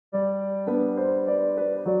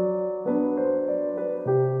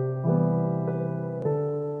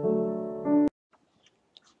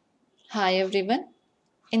Hi everyone.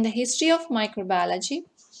 In the history of microbiology,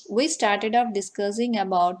 we started off discussing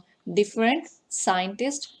about different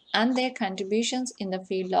scientists and their contributions in the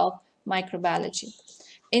field of microbiology.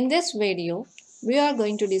 In this video, we are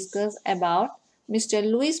going to discuss about Mr.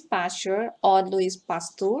 Louis Pasteur or Louis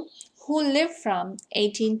Pasteur, who lived from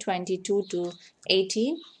 1822 to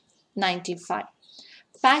 1895.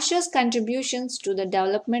 Pasteur's contributions to the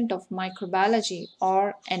development of microbiology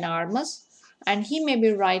are enormous, and he may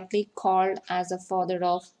be rightly called as the father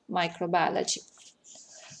of microbiology.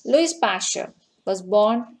 Louis Pasteur was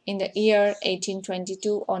born in the year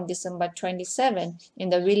 1822 on December 27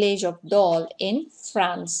 in the village of Dole in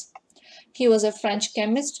France. He was a French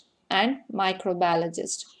chemist and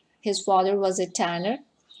microbiologist. His father was a tanner.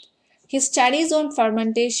 His studies on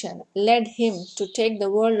fermentation led him to take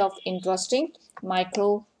the world of interesting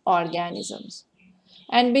microorganisms.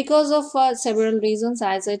 And because of several reasons,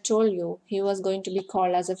 as I told you, he was going to be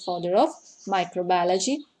called as a father of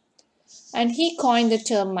microbiology. And he coined the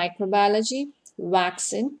term microbiology,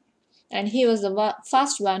 vaccine, and he was the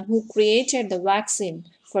first one who created the vaccine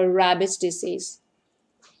for rabies disease.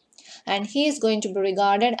 And he is going to be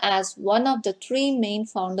regarded as one of the three main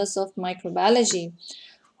founders of microbiology.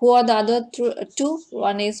 Who are the other two?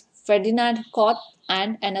 One is Ferdinand Koch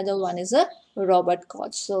and another one is a Robert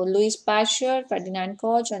Koch. So Louis Pasteur, Ferdinand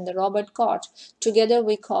Koch and the Robert Koch, together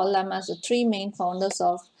we call them as the three main founders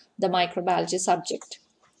of the microbiology subject.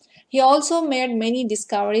 He also made many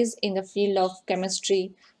discoveries in the field of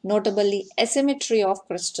chemistry, notably asymmetry of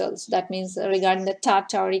crystals, that means regarding the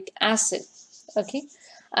tartaric acid. Okay,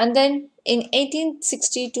 and then in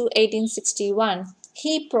 1860 to 1861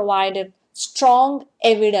 he provided strong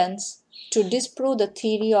evidence to disprove the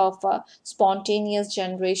theory of spontaneous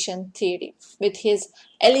generation theory with his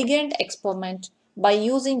elegant experiment by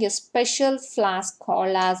using a special flask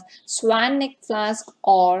called as swan neck flask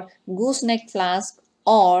or gooseneck flask,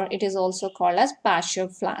 or it is also called as Pasteur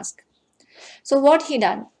flask. So what he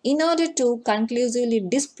done? In order to conclusively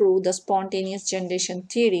disprove the spontaneous generation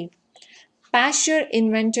theory, Pasteur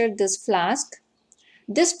invented this flask.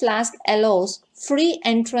 This flask allows free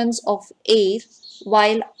entrance of air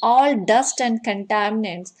while all dust and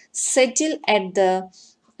contaminants settle at the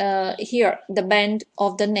the bend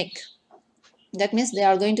of the neck. That means they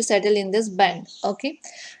are going to settle in this bend. Okay,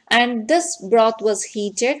 and this broth was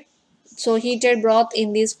heated. So heated broth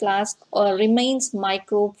in this flask remains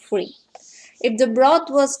microbe free. If the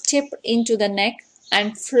broth was tipped into the neck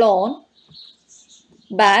and flown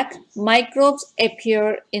back, microbes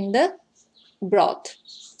appear in the broth.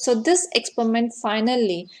 So this experiment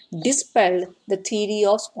finally dispelled the theory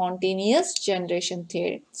of spontaneous generation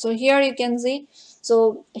theory. So here you can see,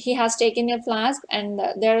 so he has taken a flask and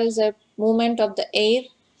there is a movement of the air.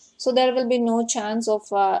 So there will be no chance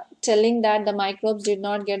of telling that the microbes did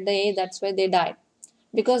not get the air, that's why they died,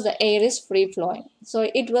 because the air is free flowing. So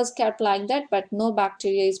it was kept like that, but no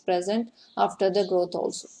bacteria is present after the growth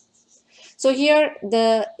also. So here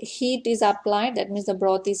the heat is applied, that means the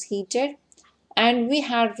broth is heated, and we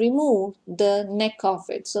had removed the neck of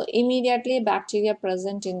it. So immediately bacteria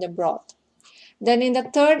present in the broth. Then in the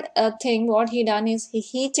third thing, what he done is he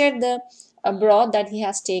heated the broth that he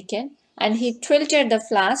has taken and he tilted the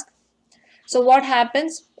flask. So what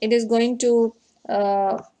happens? It is going to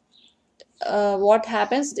what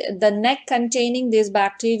happens? The neck containing this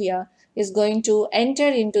bacteria is going to enter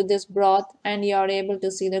into this broth and you are able to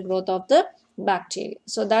see the growth of the bacteria.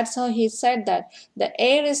 So that's how he said that the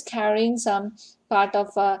air is carrying some part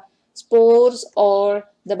of spores or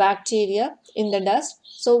the bacteria in the dust.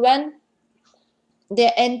 So when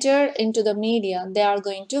they enter into the media, they are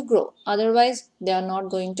going to grow. Otherwise, they are not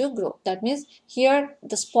going to grow. That means here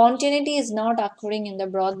the spontaneity is not occurring in the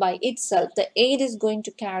broth by itself. The air is going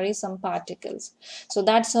to carry some particles. So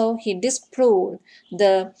that's how he disproved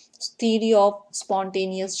the theory of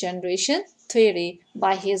spontaneous generation theory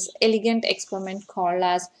by his elegant experiment called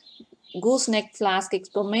as gooseneck flask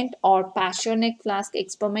experiment or Pasteur neck flask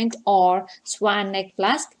experiment or swan neck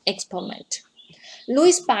flask experiment.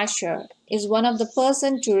 Louis Pasteur is one of the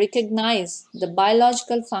persons to recognize the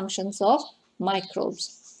biological functions of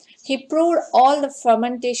microbes. He proved all the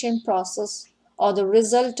fermentation process or the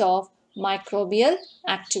result of microbial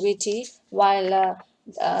activity, while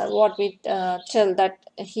what we tell that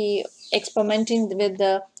he experimenting with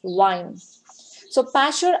the wine. So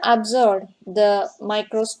Pasteur observed the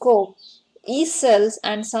microscope yeast cells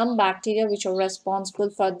and some bacteria which are responsible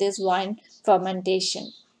for this wine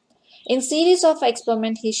fermentation. In series of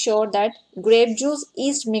experiments, he showed that grape juice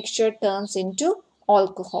yeast mixture turns into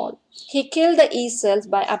alcohol. He killed the yeast cells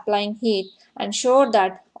by applying heat and showed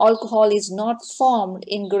that alcohol is not formed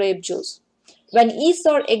in grape juice. When yeasts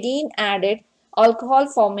are again added, alcohol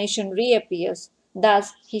formation reappears.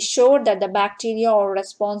 Thus, he showed that the bacteria are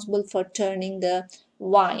responsible for turning the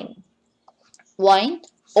wine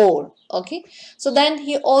ore. Okay, so then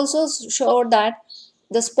he also showed that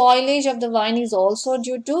the spoilage of the wine is also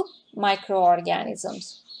due to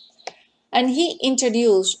microorganisms. And he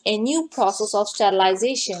introduced a new process of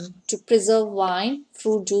sterilization to preserve wine,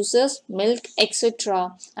 fruit juices, milk,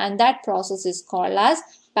 etc. And that process is called as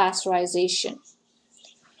pasteurization.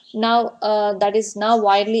 Now, that is now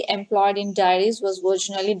widely employed in dairies, was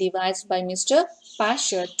originally devised by Mr.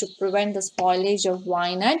 Pasteur to prevent the spoilage of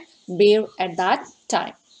wine and beer at that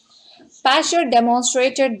time. Pasteur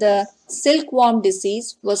demonstrated the silkworm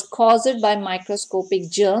disease was caused by microscopic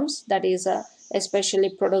germs, that is, especially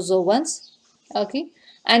protozoans, okay,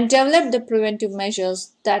 and developed the preventive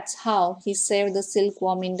measures. That's how he saved the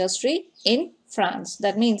silkworm industry in France.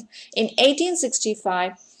 That means in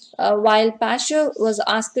 1865, while Pasteur was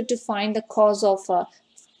asked to find the cause of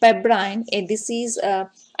pebrine, a disease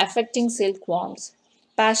affecting silkworms,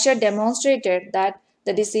 Pasteur demonstrated that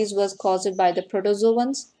the disease was caused by the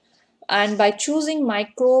protozoans, and by choosing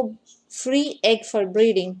microbe-free egg for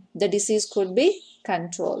breeding, the disease could be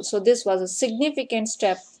controlled. So this was a significant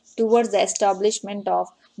step towards the establishment of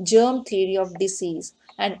germ theory of disease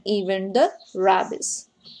and even the rabies.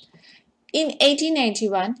 In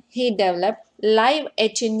 1881, he developed live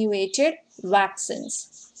attenuated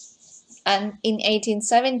vaccines, and in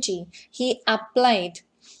 1870, he applied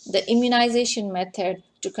the immunization method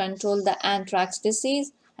to control the anthrax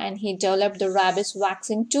disease, and he developed the rabies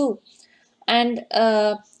vaccine too. And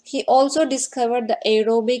he also discovered the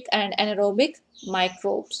aerobic and anaerobic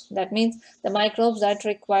microbes. That means the microbes that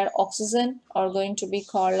require oxygen are going to be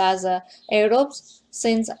called as aerobes.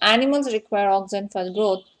 Since animals require oxygen for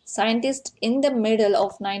growth, scientists in the middle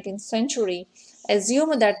of 19th century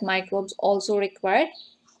assumed that microbes also required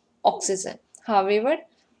oxygen. However,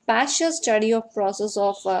 Pasteur's study of process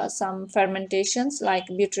of some fermentations like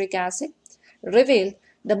butyric acid revealed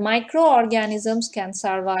the microorganisms can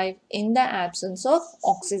survive in the absence of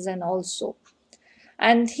oxygen also.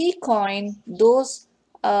 And he coined those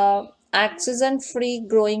oxygen-free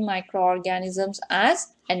growing microorganisms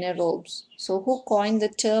as anaerobes. So who coined the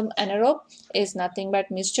term anaerobe is nothing but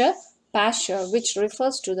Mr. Pasteur, which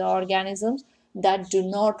refers to the organisms that do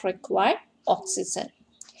not require oxygen.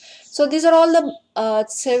 So these are all the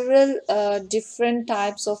several different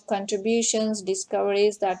types of contributions,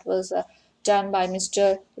 discoveries that was done by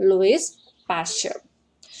Mr. Louis Pasteur.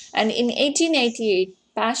 And in 1888,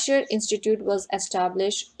 Pasteur Institute was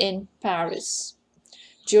established in Paris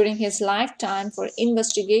during his lifetime for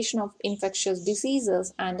investigation of infectious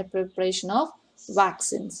diseases and the preparation of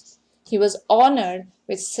vaccines. He was honored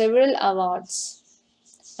with several awards,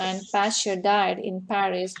 and Pasteur died in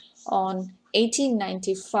Paris on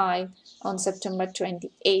 1895 on September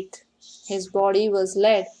 28th. His body was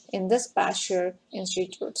laid in this Pasteur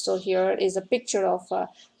Institute. So here is a picture of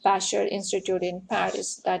Pasteur Institute in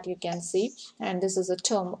Paris that you can see, and this is a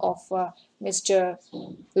tomb of Mr.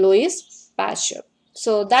 Louis Pasteur.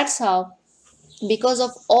 So that's how, because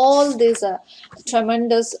of all these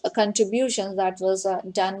tremendous contributions that was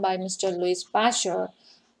done by Mr. Louis Pasteur,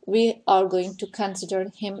 we are going to consider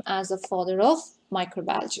him as the father of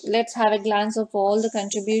microbiology. Let's have a glance of all the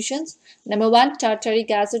contributions. Number one,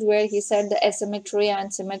 tartaric acid, where he said the asymmetry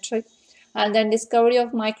and symmetric, and then discovery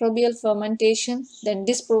of microbial fermentation, then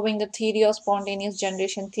disproving the theory of spontaneous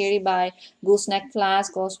generation theory by gooseneck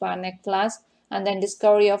flask or swan-neck flask, and then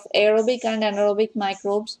discovery of aerobic and anaerobic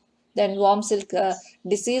microbes. Then worm silk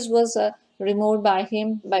disease was removed by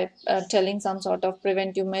him by telling some sort of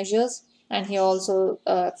preventive measures, and he also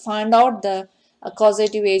found out the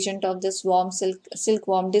causative agent of this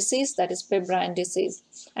silkworm disease, that is pebrine disease.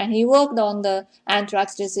 And he worked on the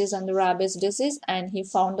anthrax disease and the rabies disease, and he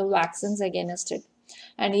found the vaccines against it.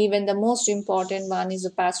 And even the most important one is the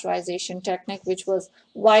pasteurization technique, which was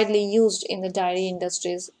widely used in the dairy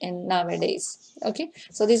industries in nowadays. Okay,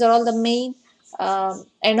 so these are all the main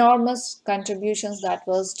enormous contributions that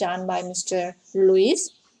was done by Mr. Louis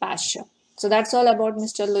Pasteur. So that's all about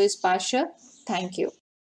Mr. Louis Pasteur. Thank you.